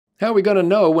How are we going to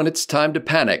know when it's time to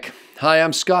panic? Hi,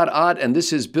 I'm Scott Ott, and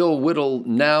this is Bill Whittle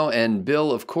Now. And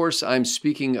Bill, of course, I'm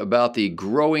speaking about the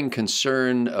growing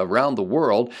concern around the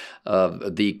world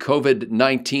of the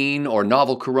COVID-19 or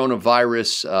novel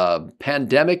coronavirus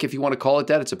pandemic, if you want to call it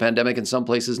that. It's a pandemic in some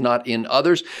places, not in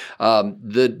others.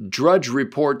 The Drudge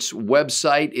Report's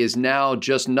website is now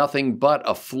just nothing but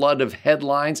a flood of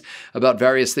headlines about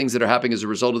various things that are happening as a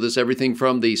result of this. Everything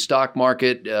from the stock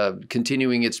market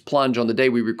continuing its plunge on the day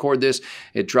we record this.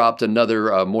 It dropped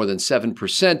another more than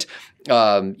 7%.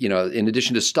 In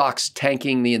addition to stocks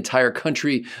tanking, the entire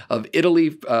country of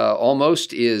Italy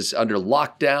almost is under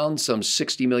lockdown. Some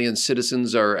 60 million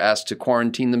citizens are asked to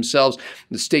quarantine themselves.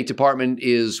 The State Department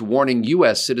is warning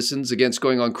U.S. citizens against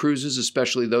going on cruises,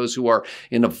 especially those who are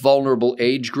in a vulnerable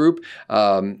age group.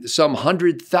 Some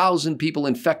 100,000 people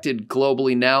infected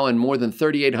globally now, and more than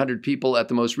 3,800 people at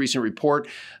the most recent report,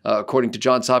 according to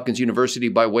Johns Hopkins University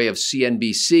by way of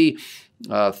CNBC.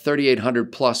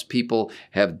 3,800 plus people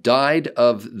have died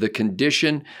of the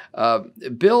condition.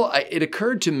 Bill, it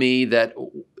occurred to me that,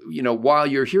 while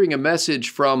you're hearing a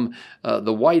message from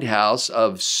the White House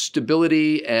of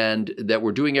stability and that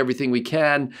we're doing everything we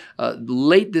can,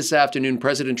 late this afternoon,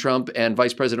 President Trump and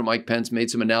Vice President Mike Pence made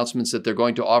some announcements that they're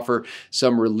going to offer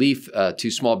some relief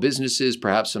to small businesses,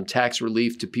 perhaps some tax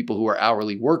relief to people who are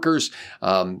hourly workers.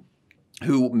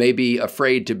 Who may be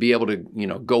afraid to be able to,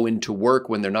 go into work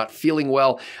when they're not feeling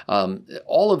well.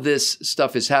 All of this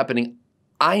stuff is happening.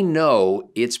 I know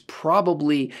it's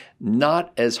probably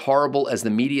not as horrible as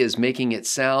the media is making it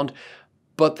sound,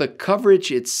 but the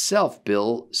coverage itself,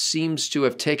 Bill, seems to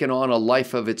have taken on a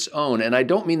life of its own. And I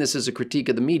don't mean this as a critique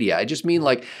of the media. I just mean,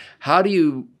 how do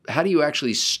you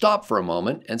actually stop for a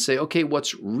moment and say, okay,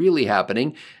 what's really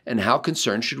happening and how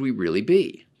concerned should we really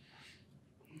be?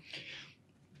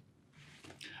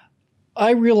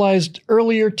 I realized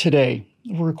earlier today,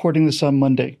 we're recording this on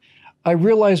Monday, I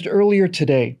realized earlier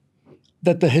today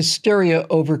that the hysteria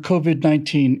over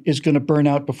COVID-19 is going to burn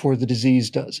out before the disease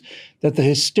does. That the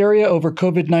hysteria over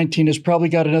COVID-19 has probably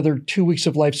got another 2 weeks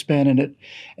of lifespan in it.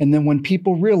 And then when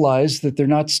people realize that they're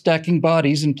not stacking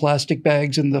bodies in plastic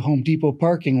bags in the Home Depot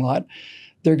parking lot,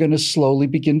 they're going to slowly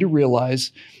begin to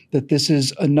realize that this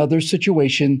is another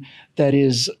situation that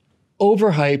is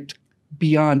overhyped,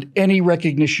 beyond any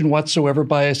recognition whatsoever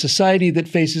by a society that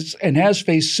faces and has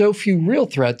faced so few real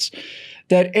threats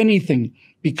that anything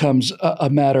becomes a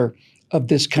matter of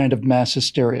this kind of mass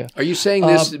hysteria. Are you saying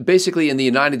this basically in the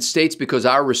United States because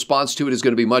our response to it is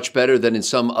going to be much better than in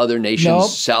some other nations, nope.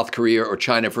 South Korea or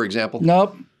China, for example?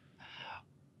 Nope.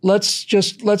 Let's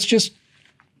just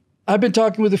I've been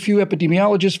talking with a few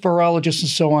epidemiologists, virologists, and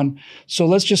so on. So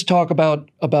let's just talk about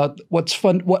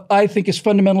what I think is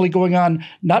fundamentally going on,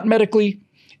 not medically,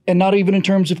 and not even in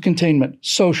terms of containment,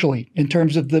 socially, in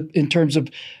terms of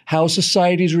how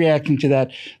society is reacting to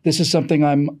that. This is something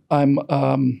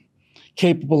I'm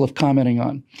capable of commenting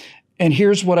on. And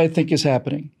here's what I think is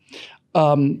happening.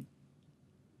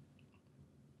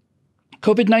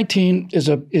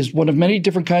 COVID-19 is one of many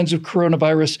different kinds of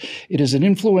coronavirus. It is an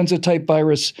influenza-type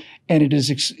virus, and it is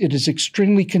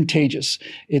extremely contagious.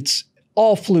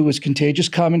 All flu is contagious.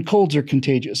 Common colds are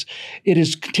contagious. It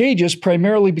is contagious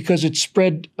primarily because it's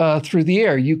spread through the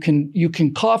air. You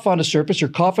can cough on a surface or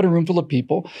cough in a room full of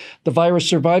people. The virus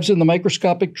survives in the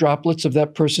microscopic droplets of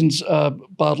that person's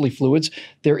bodily fluids.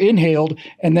 They're inhaled,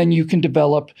 and then you can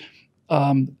develop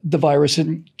the virus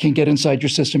can get inside your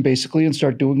system basically and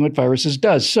start doing what viruses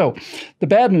does. So the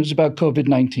bad news about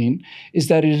COVID-19 is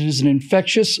that it is an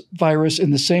infectious virus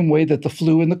in the same way that the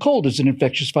flu and the cold is an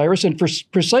infectious virus, and for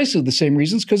precisely the same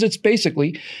reasons, because it's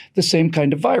basically the same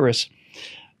kind of virus.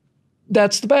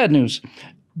 That's the bad news.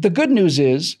 The good news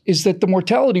is that the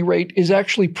mortality rate is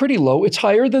actually pretty low. It's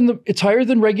higher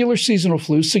than regular seasonal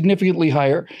flu, significantly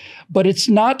higher, but it's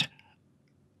not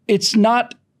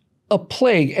a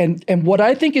plague. And what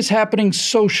I think is happening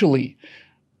socially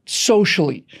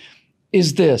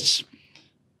is this.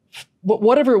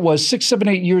 Whatever it was, 6, 7,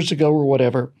 8 years ago or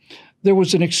whatever, there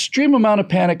was an extreme amount of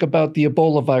panic about the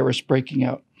Ebola virus breaking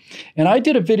out. And I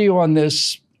did a video on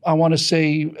this, I want to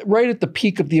say, right at the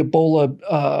peak of the Ebola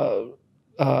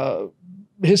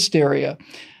hysteria.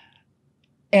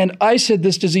 And I said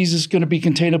this disease is going to be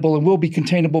containable and will be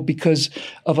containable because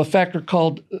of a factor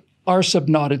called R sub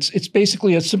naught. It's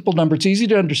basically a simple number. It's easy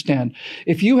to understand.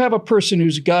 If you have a person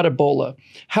who's got Ebola,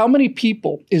 how many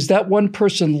people is that one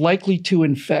person likely to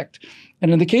infect?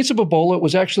 And in the case of Ebola, it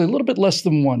was actually a little bit less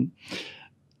than one.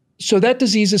 So that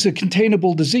disease is a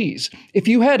containable disease. If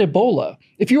you had Ebola,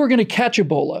 if you were going to catch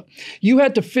Ebola, you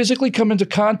had to physically come into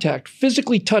contact,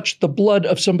 physically touch the blood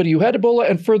of somebody who had Ebola,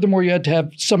 and furthermore, you had to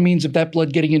have some means of that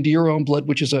blood getting into your own blood,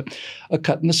 which is a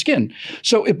cut in the skin.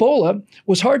 So Ebola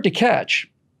was hard to catch,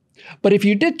 but if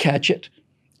you did catch it,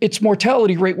 its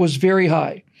mortality rate was very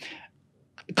high.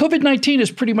 COVID-19 is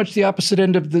pretty much the opposite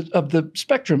end of the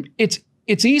spectrum. It's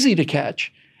easy to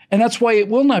catch. And that's why it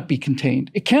will not be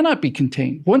contained. It cannot be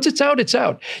contained. Once it's out, it's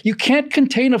out. You can't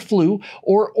contain a flu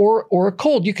or a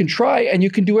cold. You can try and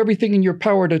you can do everything in your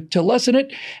power to lessen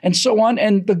it and so on.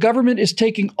 And the government is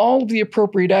taking all of the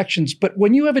appropriate actions. But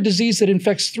when you have a disease that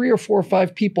infects 3 or 4 or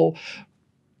 5 people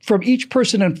from each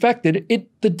person infected,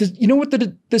 you know what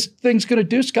this thing's going to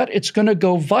do, Scott? It's going to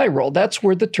go viral. That's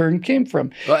where the term came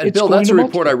from. And Bill, that's a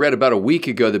report I read about a week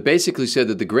ago that basically said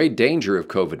that the great danger of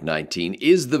COVID-19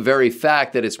 is the very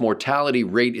fact that its mortality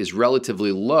rate is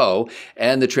relatively low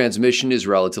and the transmission is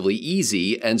relatively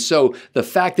easy. And so the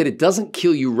fact that it doesn't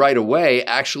kill you right away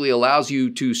actually allows you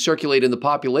to circulate in the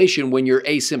population when you're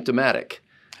asymptomatic.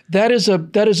 That is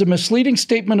a misleading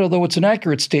statement, although it's an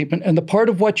accurate statement. And the part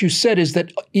of what you said is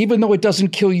that even though it doesn't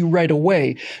kill you right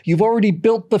away, you've already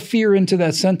built the fear into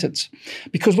that sentence.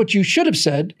 Because what you should have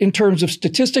said in terms of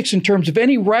statistics, in terms of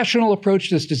any rational approach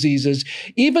to this disease is,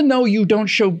 even though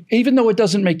it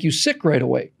doesn't make you sick right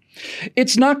away,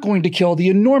 it's not going to kill the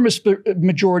enormous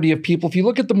majority of people. If you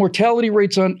look at the mortality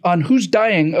rates on who's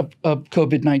dying of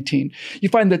COVID-19, you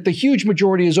find that the huge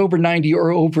majority is over 90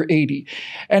 or over 80.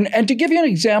 And to give you an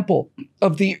example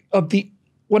of the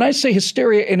when I say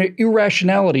hysteria and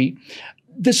irrationality,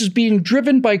 this is being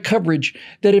driven by coverage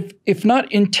that if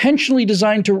not intentionally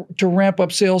designed to ramp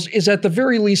up sales, is at the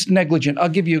very least negligent. I'll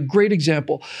give you a great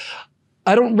example.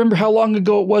 I don't remember how long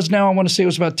ago it was now. I want to say it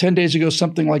was about 10 days ago,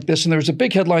 something like this. And there was a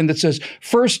big headline that says,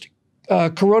 first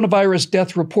coronavirus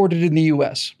death reported in the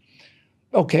U.S.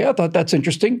 Okay, I thought that's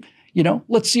interesting.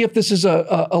 Let's see if this is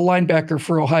a linebacker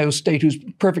for Ohio State who's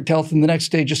perfect health and the next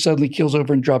day just suddenly keels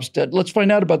over and drops dead. Let's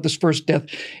find out about this first death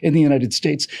in the United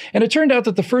States. And it turned out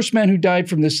that the first man who died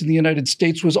from this in the United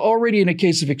States was already in a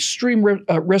case of extreme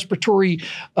respiratory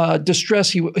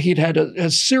distress. He'd had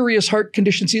a serious heart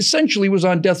conditions. He essentially was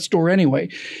on death's door anyway.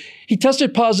 He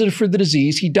tested positive for the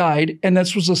disease. He died, and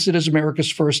this was listed as America's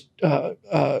first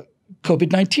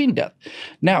COVID-19 death.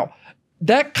 Now,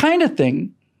 that kind of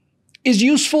thing is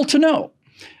useful to know.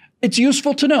 It's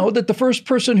useful to know that the first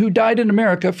person who died in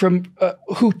America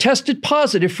who tested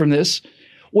positive from this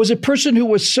was a person who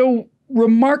was so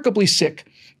remarkably sick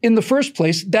in the first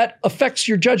place that affects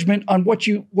your judgment on what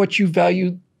you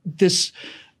value this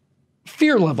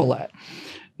fear level at.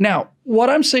 Now,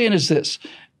 what I'm saying is this: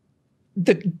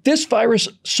 this virus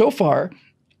so far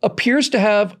appears to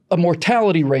have a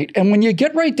mortality rate. And when you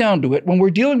get right down to it, when we're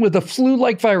dealing with a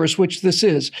flu-like virus, which this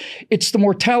is, it's the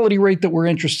mortality rate that we're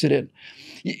interested in.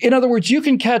 In other words, you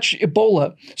can catch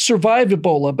Ebola, survive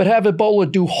Ebola, but have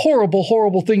Ebola do horrible,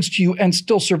 horrible things to you and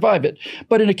still survive it.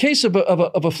 But in a case of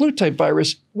a flu-type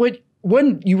virus,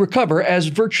 when you recover, as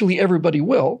virtually everybody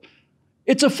will,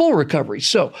 it's a full recovery.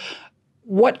 So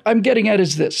what I'm getting at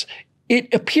is this.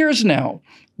 It appears now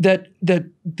that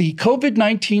the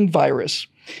COVID-19 virus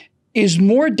is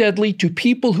more deadly to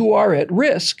people who are at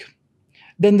risk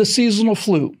than the seasonal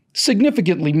flu,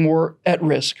 significantly more at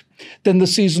risk than the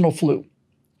seasonal flu.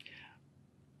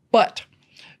 But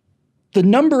the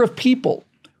number of people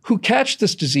who catch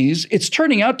this disease, it's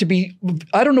turning out to be,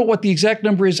 I don't know what the exact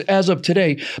number is as of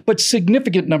today, but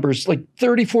significant numbers, like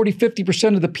 30, 40,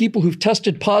 50% of the people who've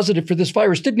tested positive for this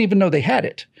virus didn't even know they had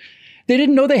it. They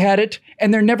didn't know they had it,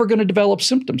 and they're never going to develop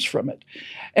symptoms from it.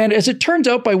 And as it turns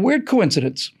out, by weird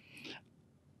coincidence,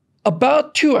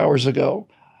 about 2 hours ago,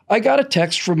 I got a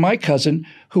text from my cousin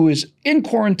who is in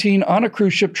quarantine on a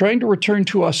cruise ship trying to return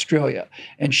to Australia.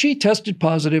 And she tested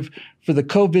positive for the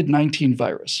COVID-19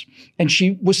 virus. And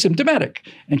she was symptomatic.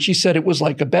 And she said it was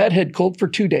like a bad head cold for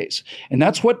 2 days. And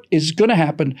that's what is going to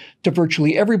happen to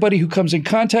virtually everybody who comes in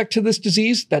contact to this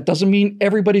disease. That doesn't mean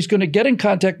everybody's going to get in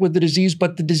contact with the disease,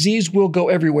 but the disease will go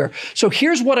everywhere. So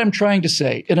here's what I'm trying to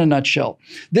say in a nutshell.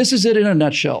 This is it in a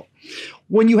nutshell.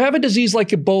 When you have a disease like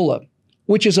Ebola,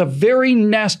 which is a very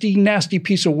nasty, nasty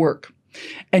piece of work,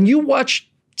 and you watched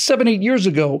 7, 8 years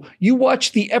ago, you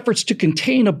watched the efforts to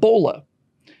contain Ebola,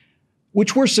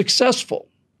 which were successful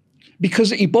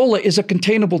because Ebola is a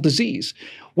containable disease.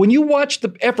 When you watch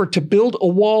the effort to build a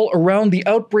wall around the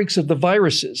outbreaks of the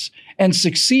viruses and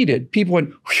succeeded, people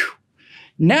went, whew.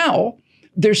 Now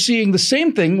they're seeing the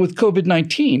same thing with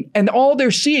COVID-19. And all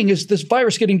they're seeing is this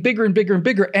virus getting bigger and bigger and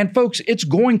bigger. And folks, it's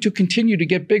going to continue to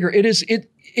get bigger.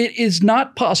 It is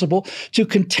not possible to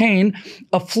contain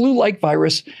a flu-like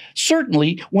virus,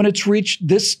 certainly when it's reached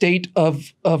this state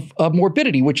of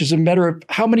morbidity, which is a matter of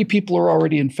how many people are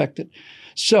already infected.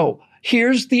 So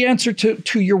here's the answer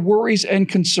to your worries and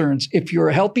concerns. If you're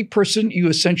a healthy person, you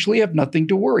essentially have nothing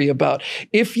to worry about.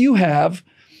 If you have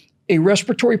a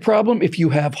respiratory problem, if you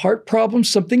have heart problems,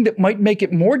 something that might make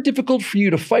it more difficult for you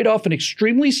to fight off an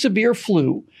extremely severe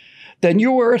flu, then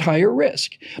you are at higher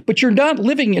risk. But you're not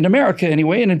living in America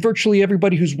anyway, and in virtually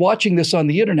everybody who's watching this on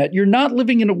the internet, you're not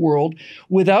living in a world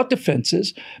without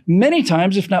defenses. Many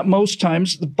times, if not most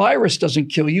times, the virus doesn't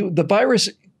kill you. The virus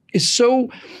is so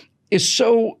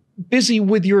busy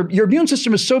with your immune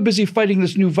system is so busy fighting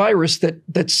this new virus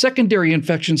that secondary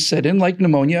infections set in, like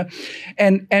pneumonia,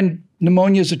 and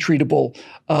pneumonia is a treatable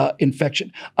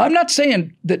infection. I'm not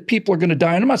saying that people are going to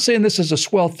die, and I'm not saying this is a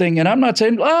swell thing, and I'm not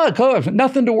saying,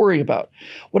 nothing to worry about.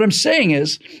 What I'm saying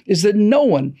is that no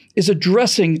one is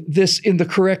addressing this in the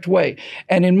correct way.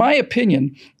 And in my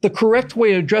opinion, the correct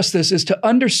way to address this is to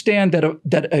understand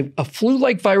that a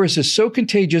flu-like virus is so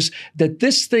contagious that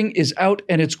this thing is out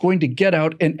and it's going to get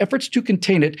out, and efforts to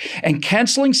contain it and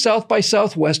canceling South by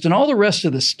Southwest and all the rest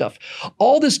of this stuff.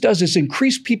 All this does is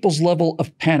increase people's level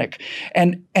of panic.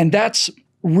 And that's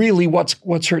really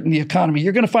what's hurting the economy.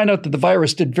 You're going to find out that the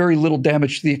virus did very little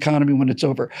damage to the economy when it's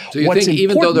over. So you think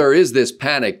even though there is this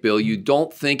panic, Bill, you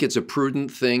don't think it's a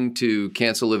prudent thing to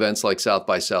cancel events like South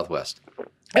by Southwest?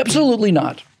 Absolutely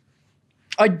not.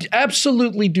 I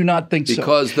absolutely do not think so.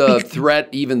 Because the threat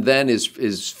even then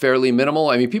is fairly minimal?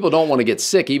 I mean, people don't want to get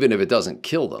sick even if it doesn't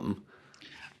kill them.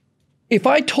 If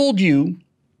I told you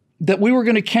that we were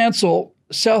going to cancel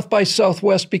South by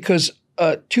Southwest because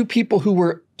two people who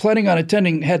were planning on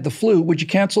attending had the flu, would you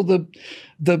cancel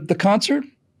the concert?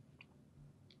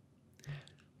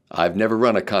 I've never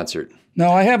run a concert. No,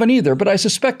 I haven't either, but I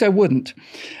suspect I wouldn't.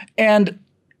 And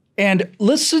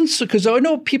listen, because I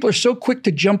know people are so quick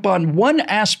to jump on one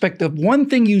aspect of one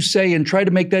thing you say and try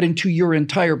to make that into your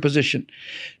entire position.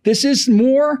 This is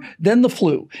more than the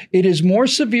flu. It is more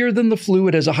severe than the flu.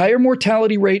 It has a higher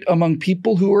mortality rate among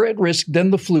people who are at risk than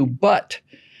the flu. But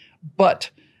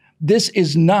this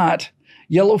is not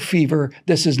yellow fever.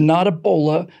 This is not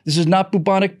Ebola. This is not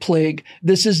bubonic plague.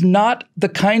 This is not the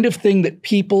kind of thing that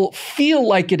people feel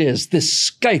like it is, this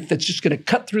scythe that's just going to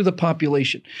cut through the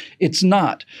population. It's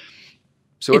not.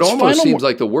 So it almost seems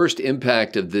like the worst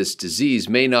impact of this disease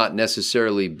may not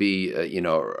necessarily be,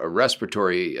 a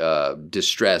respiratory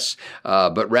distress,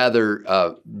 but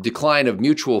rather decline of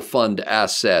mutual fund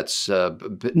assets,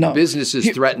 businesses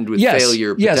threatened with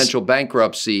failure, potential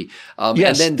bankruptcy, and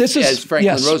then, as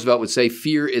Franklin Roosevelt would say,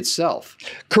 fear itself.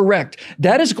 Correct.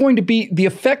 That is going to be the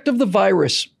effect of the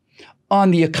virus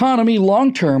on the economy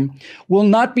long term will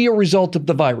not be a result of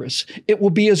the virus. It will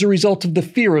be as a result of the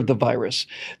fear of the virus.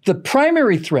 The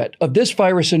primary threat of this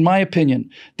virus, in my opinion,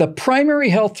 the primary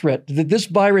health threat that this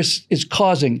virus is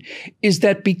causing is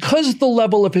that because the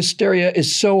level of hysteria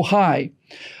is so high,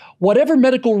 whatever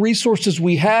medical resources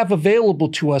we have available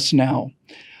to us now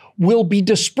will be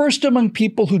dispersed among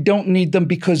people who don't need them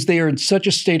because they are in such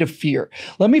a state of fear.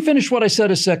 Let me finish what I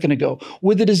said a second ago.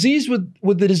 With the disease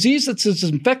that's as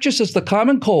infectious as the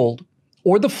common cold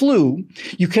or the flu,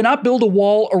 you cannot build a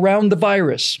wall around the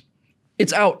virus.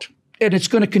 It's out, and it's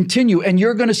going to continue, and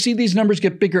you're going to see these numbers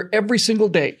get bigger every single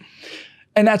day.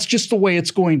 And that's just the way it's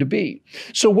going to be.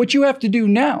 So what you have to do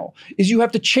now is you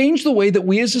have to change the way that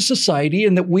we as a society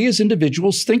and that we as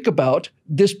individuals think about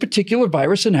this particular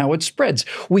virus and how it spreads.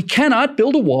 We cannot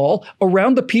build a wall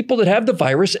around the people that have the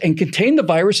virus and contain the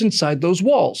virus inside those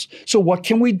walls. So what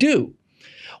can we do?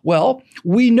 Well,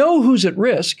 we know who's at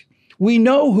risk. We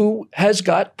know who has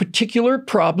got particular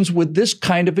problems with this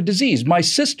kind of a disease. My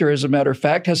sister, as a matter of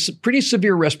fact, has pretty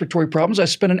severe respiratory problems. I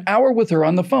spent an hour with her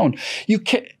on the phone.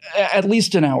 At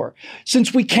least an hour.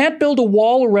 Since we can't build a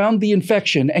wall around the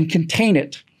infection and contain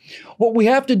it, what we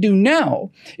have to do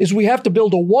now is we have to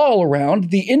build a wall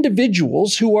around the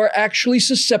individuals who are actually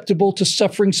susceptible to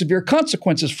suffering severe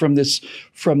consequences from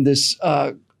this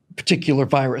particular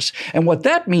virus. And what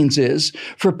that means is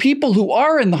for people who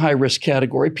are in the high risk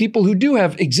category, people who do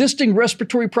have existing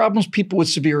respiratory problems, people with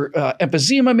severe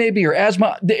emphysema maybe or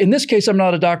asthma. In this case, I'm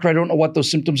not a doctor. I don't know what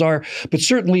those symptoms are, but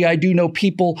certainly I do know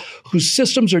people whose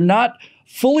systems are not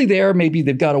fully there. Maybe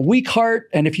they've got a weak heart.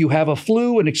 And if you have a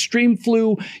flu, an extreme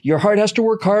flu, your heart has to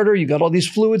work harder. You got all these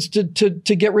fluids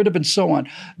to get rid of and so on.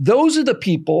 Those are the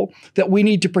people that we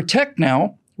need to protect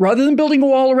now. Rather than building a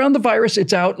wall around the virus,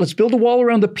 it's out. Let's build a wall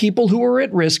around the people who are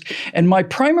at risk. And my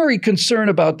primary concern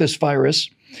about this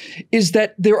virus is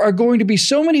that there are going to be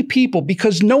so many people,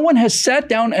 because no one has sat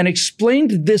down and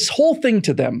explained this whole thing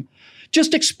to them,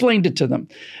 Just explained it to them.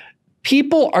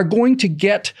 People are going to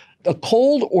get a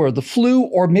cold or the flu,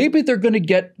 or maybe they're going to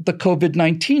get the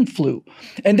COVID-19 flu.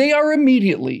 And they are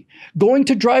immediately going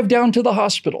to drive down to the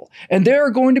hospital. And there are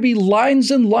going to be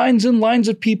lines and lines and lines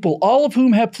of people, all of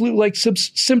whom have flu-like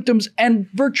symptoms, and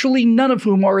virtually none of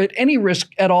whom are at any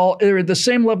risk at all. They're at the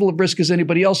same level of risk as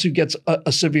anybody else who gets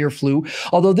a severe flu,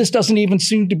 although this doesn't even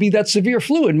seem to be that severe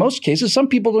flu in most cases. Some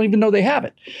people don't even know they have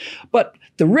it. But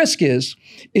the risk is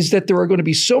that there are going to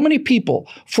be so many people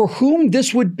for whom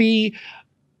this would be.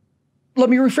 Let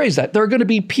me rephrase that. There are going to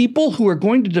be people who are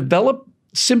going to develop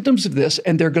symptoms of this,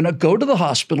 and they're going to go to the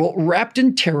hospital wrapped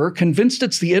in terror, convinced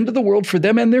it's the end of the world for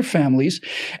them and their families.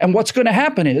 And what's going to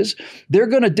happen is they're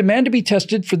going to demand to be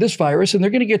tested for this virus, and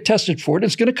they're going to get tested for it.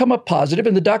 It's going to come up positive,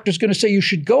 and the doctor's going to say, you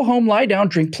should go home, lie down,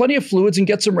 drink plenty of fluids, and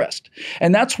get some rest.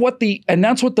 And that's what the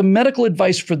medical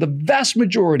advice for the vast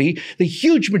majority, the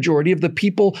huge majority of the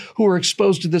people who are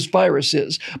exposed to this virus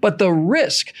is. But the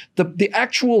risk, the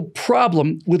actual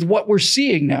problem with what we're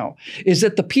seeing now is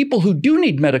that the people who do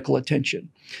need medical attention,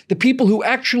 the people who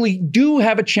actually do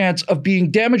have a chance of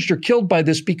being damaged or killed by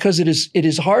this because it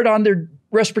is hard on their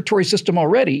respiratory system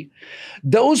already,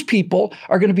 those people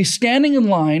are going to be standing in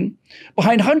line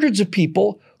behind hundreds of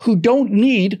people who don't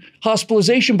need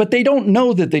hospitalization, but they don't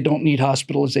know that they don't need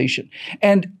hospitalization.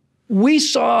 And we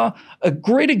saw a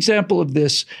great example of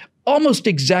this almost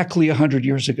exactly 100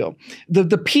 years ago.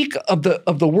 The peak of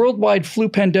the worldwide flu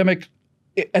pandemic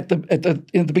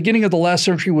in the beginning of the last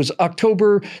century was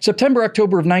September,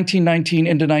 October of 1919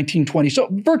 into 1920. So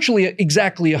virtually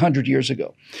exactly 100 years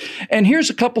ago. And here's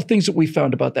a couple things that we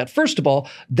found about that. First of all,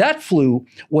 that flu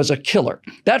was a killer.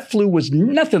 That flu was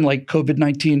nothing like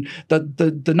COVID-19. The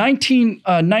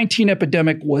 1919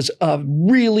 epidemic was a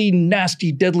really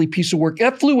nasty, deadly piece of work.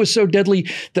 That flu was so deadly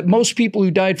that most people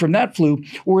who died from that flu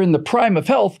were in the prime of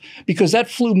health, because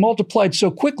that flu multiplied so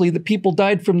quickly that people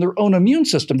died from their own immune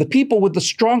system. The people with the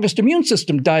strongest immune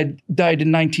system died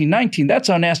in 1919. That's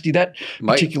how nasty that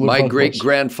particular bug was. My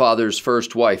great-grandfather's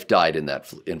first wife died in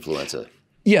that influenza.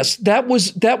 Yes, that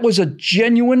was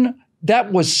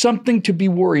something to be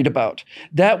worried about.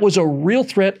 That was a real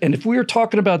threat. And if we were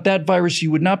talking about that virus, you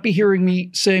would not be hearing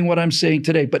me saying what I'm saying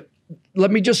today. But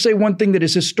let me just say one thing that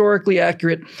is historically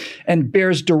accurate and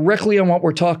bears directly on what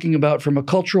we're talking about from a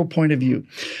cultural point of view.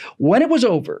 When it was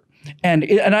over, and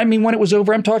I mean when it was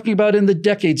over, I'm talking about in the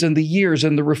decades and the years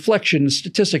and the reflection, the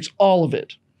statistics, all of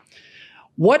it.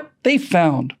 What they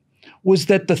found was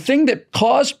that the thing that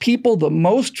caused people the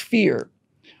most fear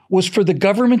was for the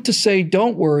government to say,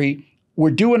 don't worry, we're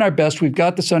doing our best, we've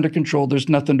got this under control, there's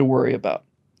nothing to worry about.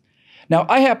 Now,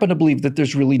 I happen to believe that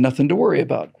there's really nothing to worry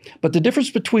about. But the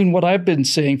difference between what I've been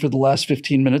saying for the last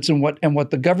 15 minutes and what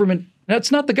the government,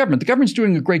 that's not the government. The government's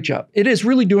doing a great job. It is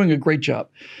really doing a great job.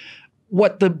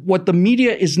 What the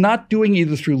media is not doing,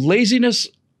 either through laziness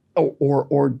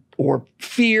or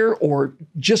fear or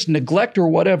just neglect or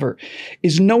whatever,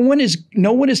 is no one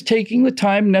is taking the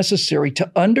time necessary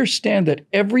to understand that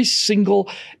every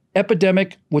single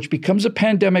epidemic, which becomes a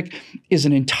pandemic, is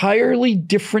an entirely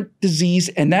different disease,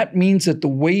 and that means that the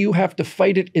way you have to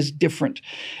fight it is different.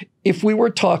 If we were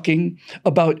talking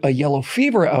about a yellow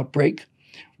fever outbreak,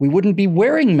 we wouldn't be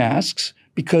wearing masks,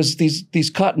 because these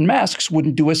cotton masks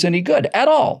wouldn't do us any good at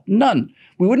all, none.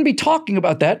 We wouldn't be talking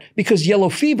about that because yellow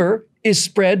fever is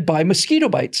spread by mosquito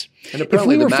bites. And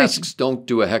apparently the masks don't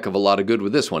do a heck of a lot of good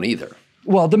with this one either.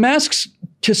 Well, the masks,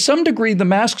 to some degree, the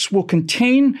masks will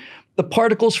contain the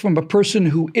particles from a person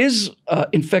who is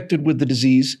infected with the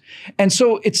disease. And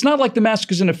so it's not like the mask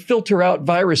is going to filter out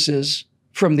viruses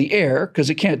from the air, because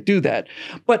it can't do that.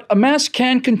 But a mask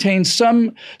can contain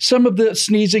some of the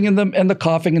sneezing and the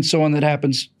coughing and so on that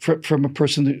happens from a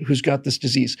person who's got this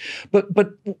disease. But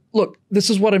look, this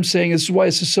is what I'm saying. This is why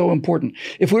this is so important.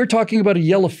 If we were talking about a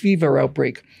yellow fever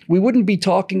outbreak, we wouldn't be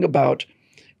talking about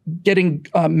getting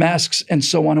masks and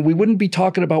so on, and we wouldn't be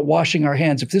talking about washing our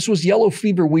hands. If this was yellow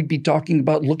fever, we'd be talking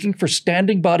about looking for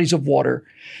standing bodies of water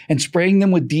and spraying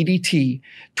them with DDT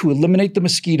to eliminate the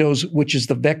mosquitoes, which is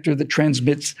the vector that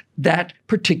transmits that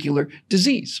particular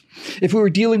disease. If we were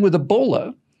dealing with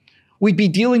Ebola, we'd be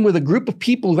dealing with a group of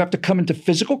people who have to come into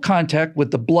physical contact with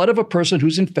the blood of a person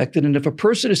who's infected. And if a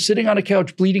person is sitting on a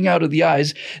couch bleeding out of the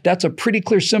eyes, that's a pretty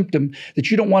clear symptom that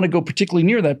you don't want to go particularly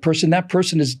near that person. That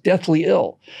person is deathly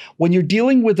ill. When you're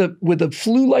dealing with a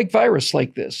flu-like virus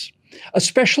like this,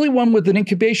 especially one with an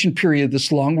incubation period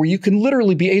this long, where you can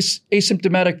literally be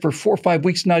asymptomatic for 4 or 5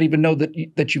 weeks, not even know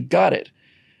that you've got it,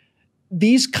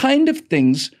 these kind of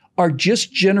things are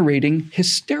just generating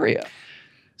hysteria.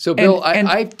 So, Bill,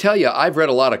 I tell you, I've read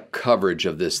a lot of coverage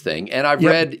of this thing, and I've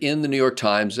read in the New York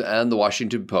Times and the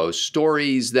Washington Post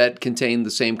stories that contain the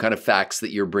same kind of facts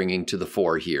that you're bringing to the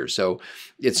fore here. So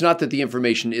it's not that the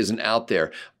information isn't out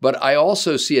there, but I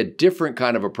also see a different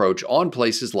kind of approach on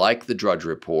places like the Drudge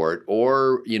Report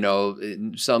or,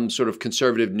 some sort of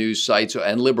conservative news sites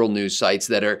and liberal news sites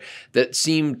that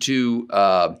seem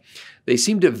to they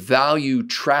seem to value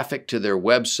traffic to their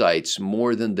websites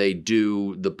more than they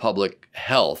do the public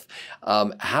health.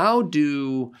 How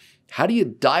do you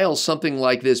dial something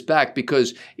like this back?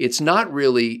 Because it's not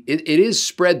really, it is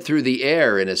spread through the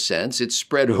air in a sense. It's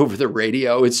spread over the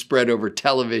radio. It's spread over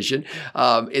television.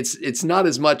 It's not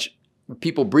as much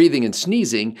people breathing and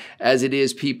sneezing as it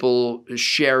is people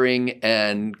sharing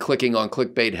and clicking on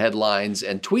clickbait headlines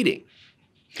and tweeting.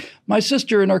 My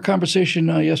sister, in our conversation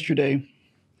yesterday,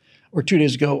 or 2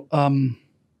 days ago,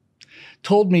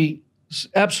 told me, it's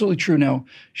absolutely true now,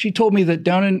 she told me that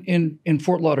down in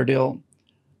Fort Lauderdale,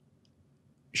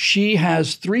 she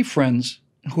has 3 friends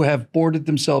who have boarded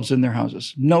themselves in their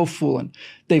houses. No fooling.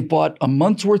 They've bought a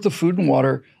month's worth of food and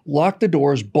water, locked the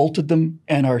doors, bolted them,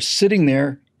 and are sitting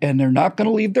there, and they're not going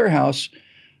to leave their house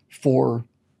for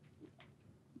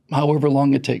however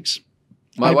long it takes.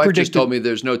 My wife just told me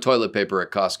there's no toilet paper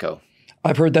at Costco.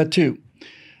 I've heard that too.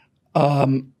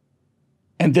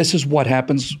 And this is what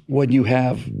happens when you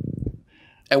have.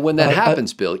 And when that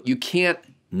happens, Bill, you can't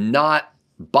not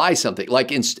buy something.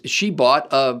 Like she bought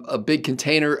a big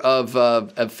container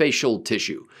of facial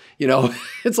tissue.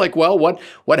 It's like, well,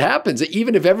 what happens?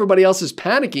 Even if everybody else is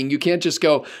panicking, you can't just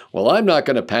go, well, I'm not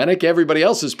going to panic. Everybody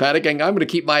else is panicking. I'm going to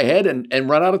keep my head and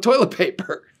run out of toilet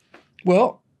paper.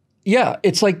 Well, yeah,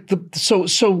 it's like so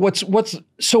what's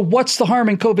the harm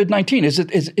in COVID-19?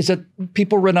 Is it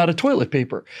people run out of toilet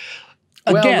paper?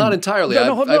 Well, not entirely. I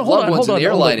have loved ones in the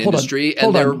airline industry,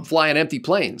 and they're flying empty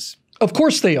planes. Of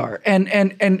course they are,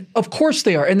 and of course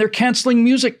they are, and they're canceling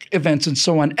music events and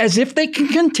so on, as if they can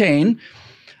contain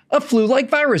a flu-like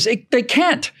virus. They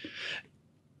can't.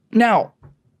 Now,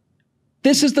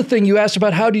 this is the thing you asked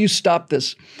about, how do you stop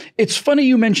this? It's funny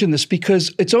you mentioned this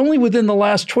because it's only within the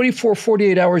last 24,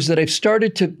 48 hours that I've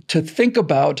started to think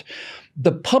about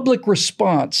the public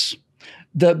response,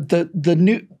 the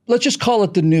new, let's just call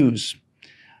it the news.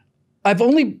 I've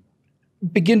only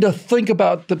begun to think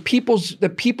about the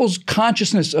people's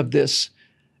consciousness of this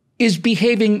is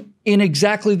behaving in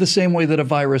exactly the same way that a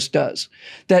virus does,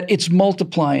 that it's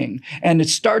multiplying and it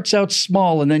starts out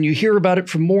small and then you hear about it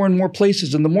from more and more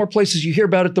places. And the more places you hear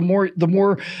about it, the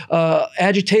more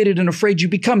agitated and afraid you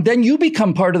become. Then you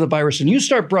become part of the virus and you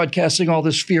start broadcasting all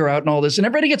this fear out and all this, and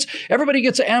everybody gets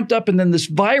amped up. And then this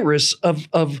virus of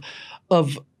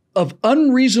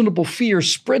unreasonable fear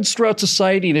spreads throughout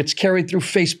society, and it's carried through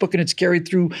Facebook and it's carried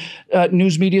through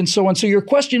news media and so on. So your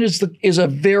question is a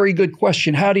very good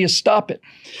question. How do you stop it?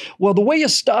 Well, the way you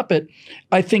stop it,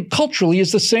 I think culturally,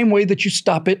 is the same way that you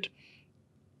stop it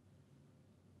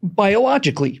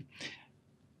biologically.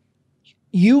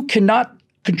 You cannot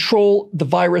control the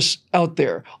virus out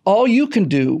there. All you can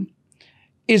do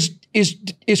is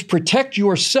protect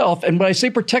yourself. And when I say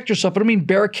protect yourself, I don't mean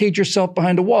barricade yourself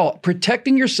behind a wall.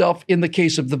 Protecting yourself in the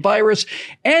case of the virus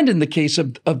and in the case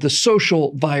of the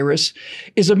social virus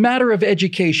is a matter of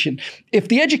education. If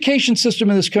the education system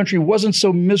in this country wasn't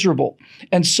so miserable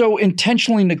and so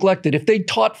intentionally neglected, if they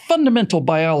taught fundamental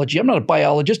biology, I'm not a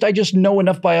biologist, I just know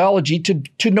enough biology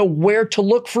to know where to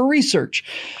look for research.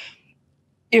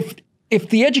 If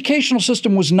the educational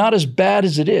system was not as bad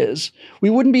as it is, we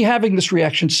wouldn't be having this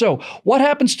reaction. So what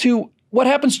happens to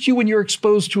you when you're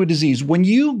exposed to a disease? When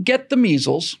you get the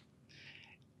measles,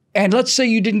 and let's say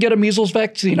you didn't get a measles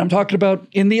vaccine, I'm talking about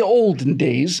in the olden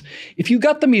days, if you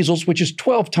got the measles, which is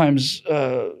 12 times,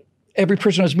 every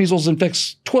person who has measles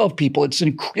infects 12 people.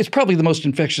 It's probably the most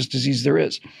infectious disease there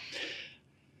is.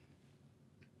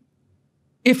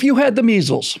 If you had the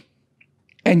measles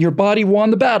and your body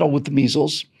won the battle with the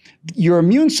measles, your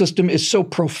immune system is so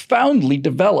profoundly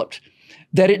developed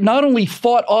that it not only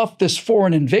fought off this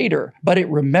foreign invader, but it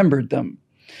remembered them.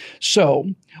 So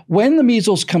when the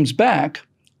measles comes back,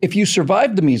 if you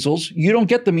survive the measles, you don't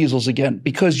get the measles again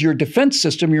because your defense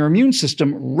system, your immune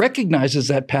system recognizes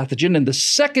that pathogen. And the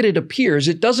second it appears,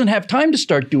 it doesn't have time to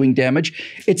start doing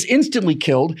damage. It's instantly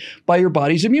killed by your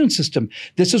body's immune system.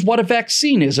 This is what a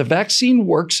vaccine is. A vaccine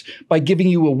works by giving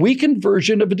you a weakened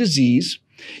version of a disease.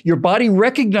 Your body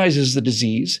recognizes the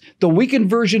disease. The weakened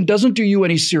version doesn't do you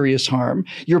any serious harm.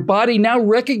 Your body now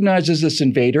recognizes this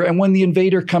invader, and when the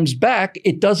invader comes back,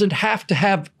 it doesn't have to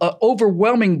have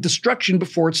overwhelming destruction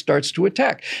before it starts to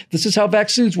attack. This is how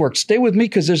vaccines work. Stay with me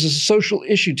because there's a social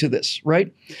issue to this,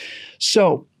 right?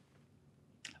 So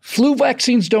Flu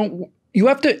vaccines don't, you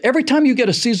have to, every time you get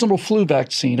a seasonal flu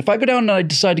vaccine, if I go down and I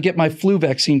decide to get my flu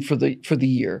vaccine for the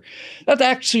year, that's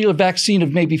actually a vaccine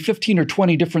of maybe 15 or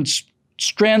 20 different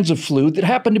strands of flu that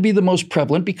happen to be the most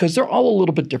prevalent because they're all a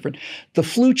little bit different. The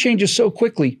flu changes so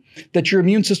quickly that your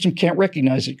immune system can't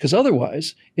recognize it, because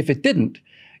otherwise, if it didn't,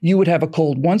 you would have a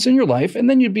cold once in your life and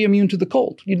then you'd be immune to the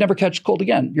cold. You'd never catch a cold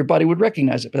again. Your body would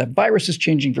recognize it, but that virus is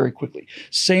changing very quickly.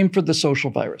 Same for the social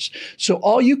virus. So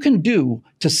all you can do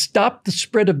to stop the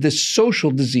spread of this social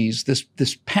disease,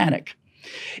 this panic,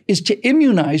 is to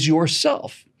immunize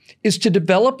yourself, is to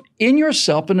develop in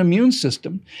yourself an immune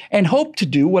system and hope to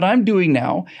do what I'm doing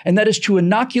now, and that is to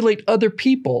inoculate other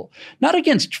people, not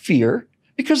against fear,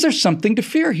 because there's something to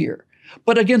fear here,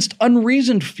 but against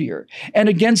unreasoned fear and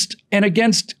against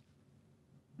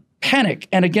panic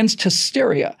and against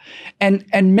hysteria,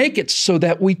 and make it so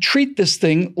that we treat this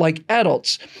thing like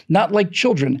adults, not like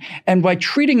children. And by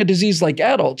treating a disease like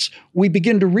adults, we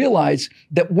begin to realize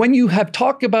that when you have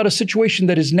talked about a situation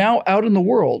that is now out in the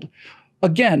world,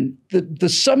 again, the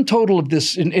sum total of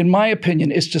this, in my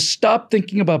opinion, is to stop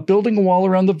thinking about building a wall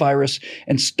around the virus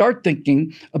and start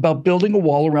thinking about building a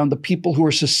wall around the people who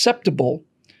are susceptible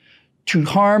to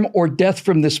harm or death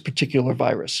from this particular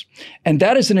virus. And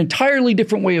that is an entirely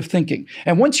different way of thinking.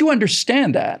 And once you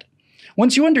understand that,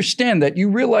 you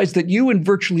realize that you and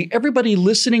virtually everybody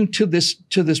listening to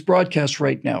this broadcast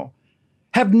right now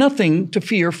have nothing to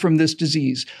fear from this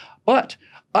disease. But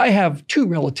I have 2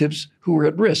 relatives who are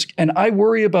at risk, and I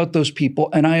worry about those people,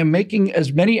 and I am making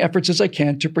as many efforts as I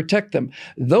can to protect them.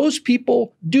 Those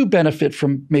people do benefit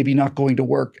from maybe not going to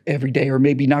work every day or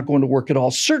maybe not going to work at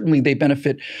all. Certainly they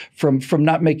benefit from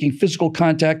not making physical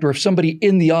contact, or if somebody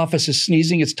in the office is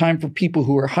sneezing, it's time for people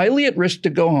who are highly at risk to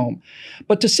go home.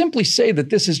 But to simply say that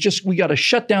this is just, we got to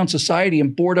shut down society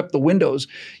and board up the windows,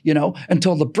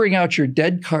 until the bring out your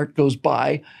dead cart goes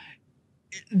by,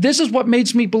 this is what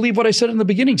makes me believe what I said in the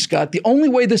beginning, Scott. The only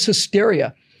way this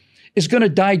hysteria is going to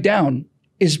die down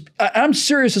is, I'm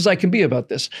serious as I can be about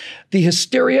this. The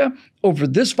hysteria over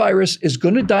this virus is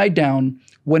going to die down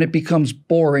when it becomes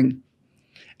boring.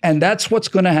 And that's what's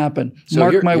going to happen. So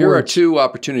Mark my here words. are 2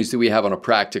 opportunities that we have on a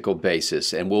practical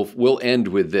basis, and we'll end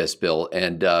with this, Bill.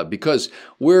 And because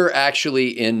we're actually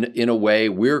in a way,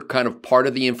 we're kind of part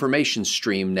of the information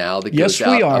stream now that goes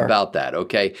out about that.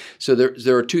 Okay, so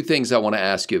there are 2 things I want to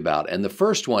ask you about, and the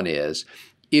first one is,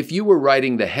 if you were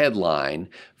writing the headline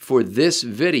for this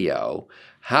video,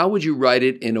 how would you write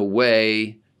it in a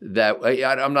way that,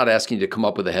 I'm not asking you to come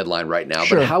up with a headline right now,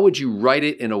 Sure. but how would you write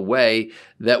it in a way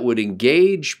that would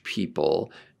engage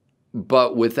people,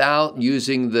 but without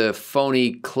using the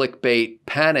phony clickbait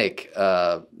panic,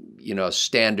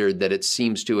 standard that it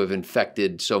seems to have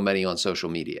infected so many on social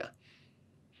media?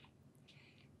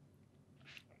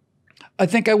 I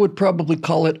think I would probably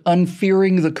call it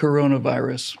unfearing the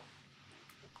coronavirus.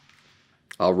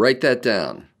 I'll write that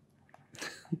down.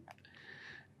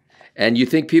 And you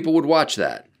think people would watch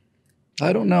that?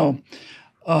 I don't know.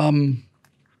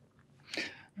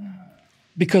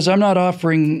 Because I'm not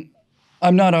offering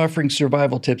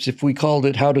survival tips. If we called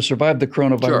it How to Survive the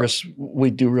Coronavirus, sure,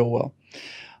 we'd do real well.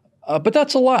 But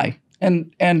that's a lie.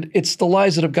 And it's the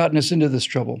lies that have gotten us into this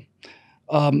trouble.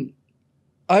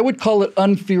 I would call it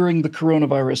unfearing the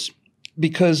coronavirus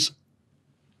because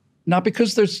not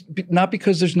because there's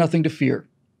nothing to fear.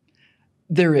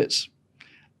 There is.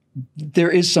 There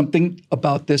is something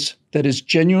about this that is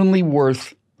genuinely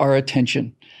worth our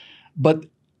attention. But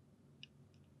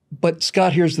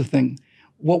Scott, here's the thing.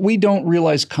 What we don't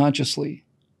realize consciously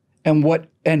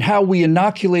and how we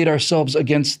inoculate ourselves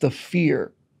against the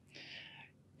fear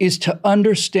is to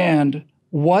understand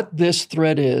what this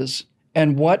threat is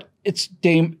and what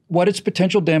its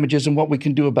potential damage is and what we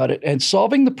can do about it. And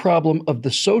solving the problem of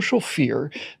the social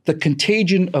fear, the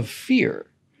contagion of fear,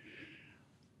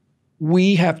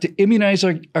 we have to immunize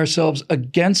ourselves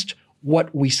against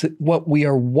what we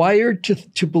are wired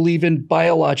to believe in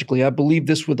biologically. I believe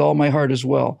this with all my heart as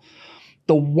well.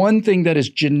 The one thing that is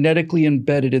genetically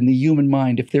embedded in the human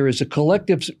mind, if there's a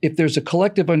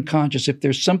collective unconscious, if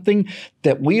there's something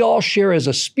that we all share as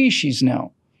a species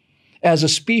now, that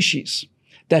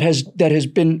has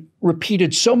been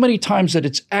repeated so many times that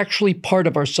it's actually part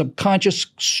of our subconscious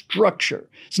structure.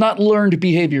 It's not learned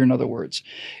behavior, in other words.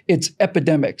 It's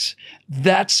epidemics.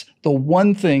 That's the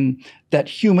one thing that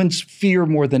humans fear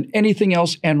more than anything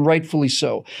else, and rightfully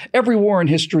so. Every war in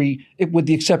history, with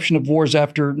the exception of wars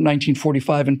after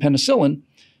 1945 and penicillin,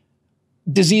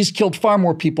 disease killed far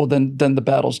more people than the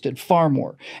battles did, far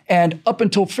more. And up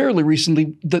until fairly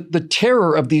recently, the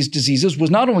terror of these diseases was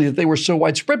not only that they were so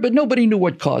widespread, but nobody knew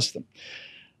what caused them.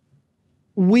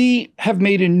 we have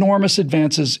made enormous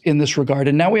advances in this regard,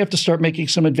 and now we have to start making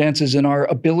some advances in our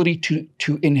ability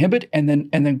to inhibit and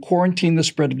then quarantine the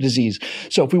spread of disease.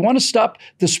 So if we want to stop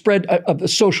the spread of the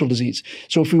social disease,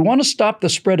 so if we want to stop the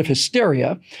spread of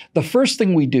hysteria, the first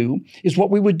thing we do is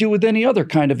what we would do with any other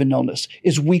kind of an illness,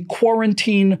 is we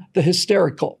quarantine the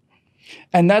hysterical.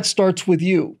 And that starts with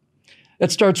you.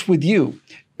 That starts with you.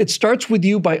 It starts with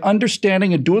you by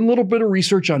understanding and doing a little bit of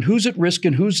research on who's at risk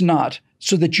and who's not,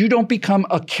 so that you don't become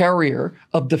a carrier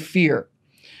of the fear,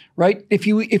 right? If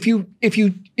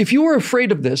you were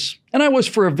afraid of this, and I was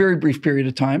for a very brief period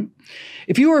of time,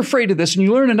 if you were afraid of this and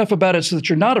you learn enough about it so that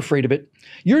you're not afraid of it,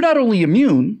 you're not only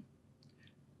immune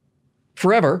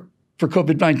forever for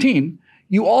COVID-19,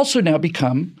 you also now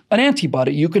become an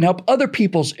antibody. You can help other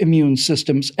people's immune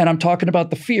systems, and I'm talking about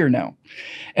the fear now.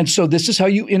 And so this is how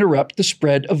you interrupt the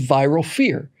spread of viral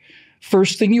fear.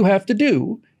 First thing you have to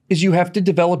do is you have to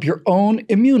develop your own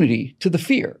immunity to the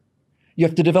fear. You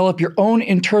have to develop your own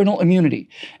internal immunity.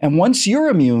 And once you're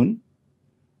immune,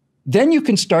 then you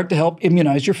can start to help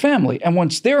immunize your family. And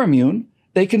once they're immune,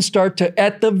 they can start to,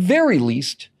 at the very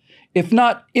least, if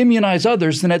not immunize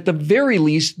others, then at the very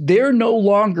least, they're no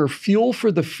longer fuel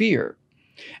for the fear.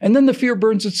 And then the fear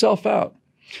burns itself out.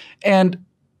 And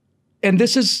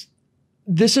this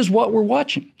is what we're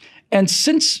watching. And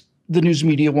since the news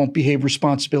media won't behave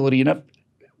responsibly enough,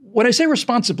 when I say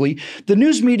responsibly, the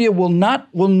news media will not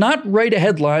write a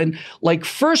headline like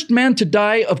 "First man to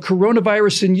die of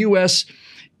coronavirus in U.S.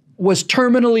 was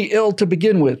terminally ill to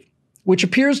begin with," which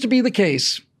appears to be the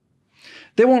case.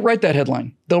 They won't write that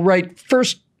headline. They'll write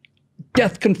 "First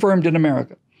death confirmed in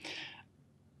America."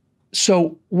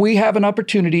 So we have an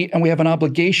opportunity and we have an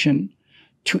obligation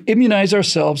to immunize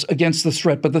ourselves against the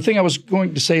threat. But the thing I was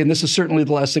going to say, and this is certainly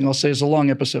the last thing I'll say, is a long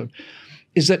episode,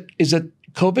 is that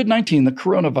COVID-19, the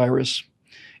coronavirus,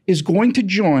 is going to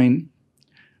join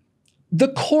the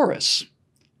chorus,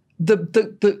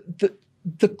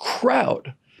 the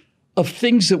crowd of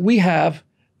things that we have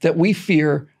that we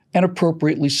fear, and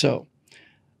appropriately so.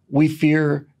 We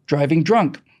fear driving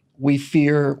drunk. We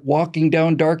fear walking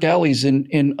down dark alleys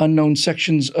in unknown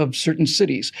sections of certain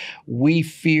cities. We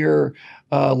fear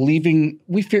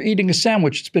eating a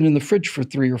sandwich that's been in the fridge for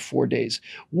 3 or 4 days.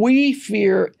 We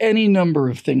fear any number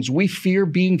of things. We fear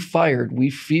being fired. We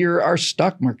fear our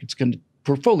stock market's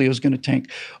portfolio is going to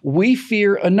tank. We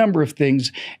fear a number of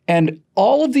things. And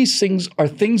all of these things are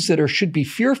things that should be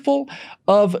fearful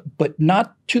of, but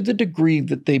not to the degree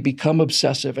that they become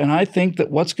obsessive. And I think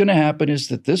that what's going to happen is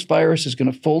that this virus is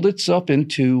going to fold itself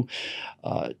into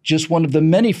just one of the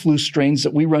many flu strains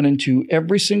that we run into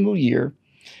every single year.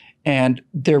 And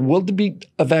there will be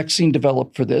a vaccine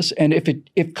developed for this. And if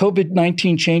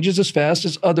COVID-19 changes as fast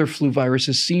as other flu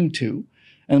viruses seem to,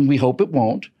 and we hope it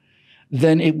won't,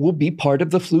 then it will be part of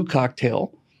the flu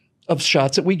cocktail of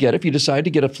shots that we get if you decide to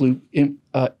get a flu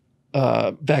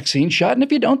vaccine shot. And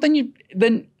if you don't,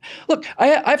 then look,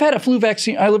 I've had a flu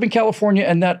vaccine. I live in California,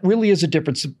 and that really is a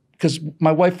difference because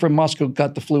my wife from Moscow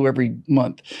got the flu every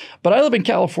month. But I live in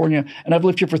California, and I've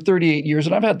lived here for 38 years,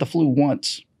 and I've had the flu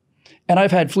once. And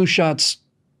I've had flu shots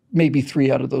maybe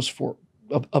 3 out of those 4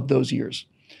 of those years.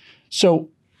 So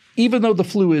even though the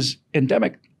flu is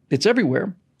endemic, it's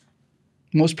everywhere,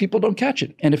 most people don't catch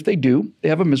it. And if they do, they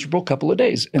have a miserable couple of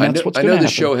days. And that's what's going to happen. I know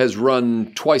the show has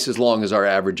run twice as long as our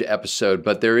average episode,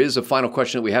 but there is a final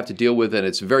question that we have to deal with, and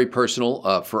it's very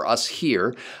personal for us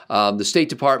here. The State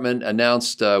Department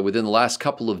announced within the last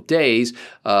couple of days,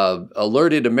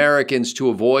 alerted Americans to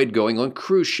avoid going on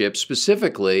cruise ships,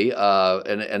 specifically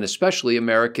and especially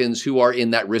Americans who are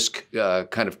in that risk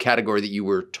kind of category that you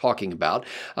were talking about.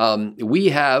 We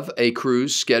have a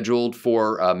cruise scheduled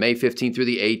for May 15th through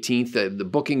the 18th. The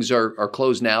bookings are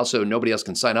closed now, so nobody else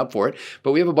can sign up for it.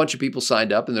 But we have a bunch of people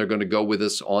signed up, and they're going to go with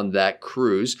us on that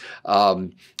cruise.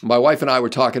 My wife and I were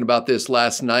talking about this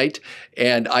last night,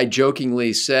 and I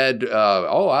jokingly said,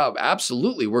 oh,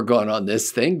 absolutely, we're going on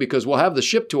this thing because we'll have the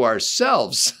ship to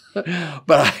ourselves.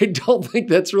 But I don't think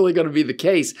that's really going to be the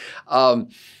case.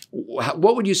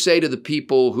 What would you say to the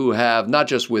people who have, not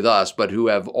just with us, but who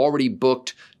have already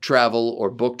booked travel or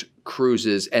booked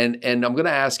cruises? And I'm going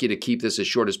to ask you to keep this as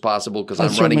short as possible because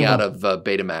I'm running out of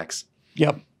Betamax.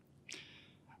 Yep.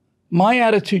 My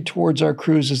attitude towards our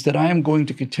cruise is that I am going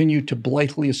to continue to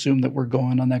blithely assume that we're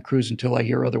going on that cruise until I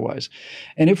hear otherwise.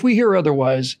 And if we hear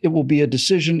otherwise, it will be a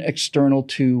decision external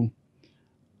to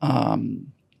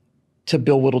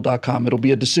BillWhittle.com. It'll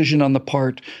be a decision on the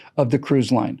part of the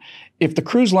cruise line. If the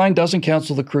cruise line doesn't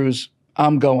cancel the cruise,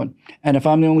 I'm going. And if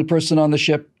I'm the only person on the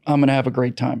ship, I'm going to have a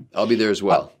great time. I'll be there as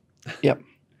well. Yep.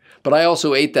 But I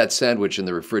also ate that sandwich in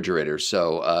the refrigerator,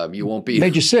 so you won't be.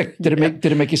 Made you sick? Did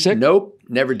it make you sick? Nope,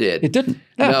 never did. It didn't.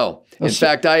 Yeah. No. In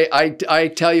fact, I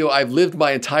tell you, I've lived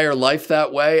my entire life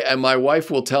that way, and my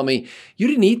wife will tell me, "You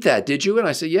didn't eat that, did you?" And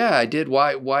I say, "Yeah, I did.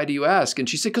 Why do you ask?" And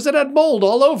she said, "Because it had mold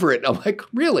all over it." And I'm like,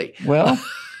 "Really?" Well,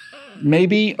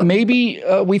 maybe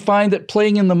we find that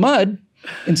playing in the mud,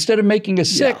 instead of making us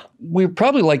sick, we're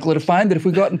probably likely to find that if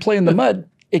we go out and play in the mud,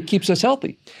 it keeps us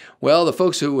healthy. Well, the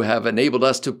folks who have enabled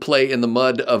us to play in the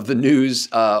mud of the news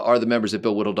are the members at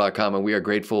BillWhittle.com, and we are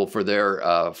grateful for their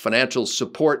financial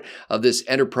support of this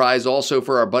enterprise. Also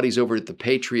for our buddies over at the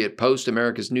Patriot Post,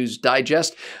 America's News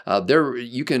Digest.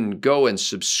 You can go and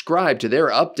subscribe to their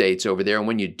updates over there, and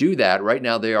when you do that, right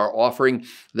now they are offering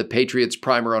the Patriots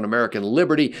Primer on American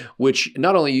Liberty, which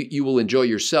not only you will enjoy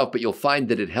yourself, but you'll find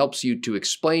that it helps you to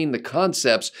explain the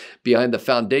concepts behind the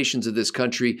foundations of this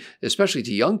country, especially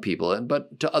to young people,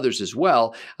 but to others as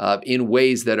well, in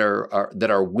ways that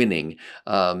are winning.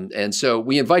 And so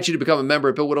we invite you to become a member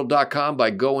at BillWhittle.com by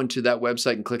going to that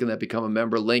website and clicking that Become a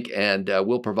Member link, and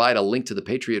we'll provide a link to the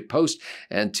Patriot Post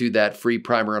and to that free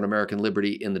primer on American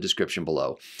Liberty in the description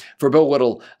below. For Bill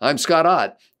Whittle, I'm Scott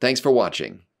Ott. Thanks for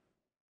watching.